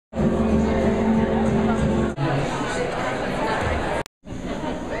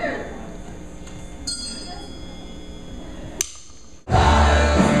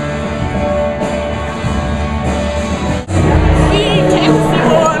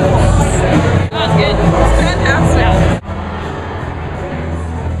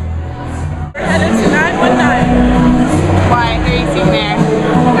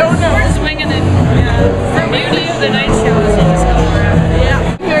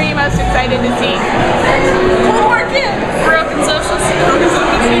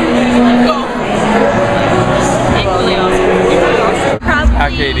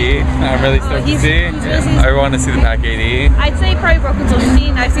I'm really stoked to see. I want to see the Pack 80. I'd say probably Broken Social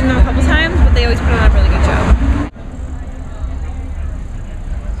Scene. I've seen them a couple times, but they always put on a really good show.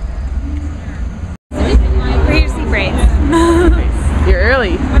 We're here to see Braids. You're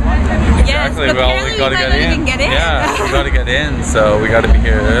early. Exactly. Yes, Well, we gotta get in. Get in. Yeah, we gotta get in, so we gotta be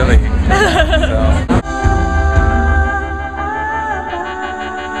here early. So.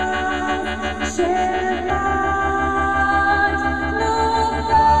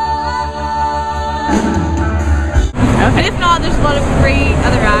 And if not, there's a lot of great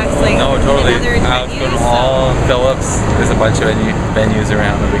other acts, like no, totally. other Alex venues, Hall, Phillips. There's a bunch of venues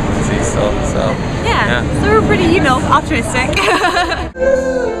around that we can see still. So yeah. So we're pretty, optimistic.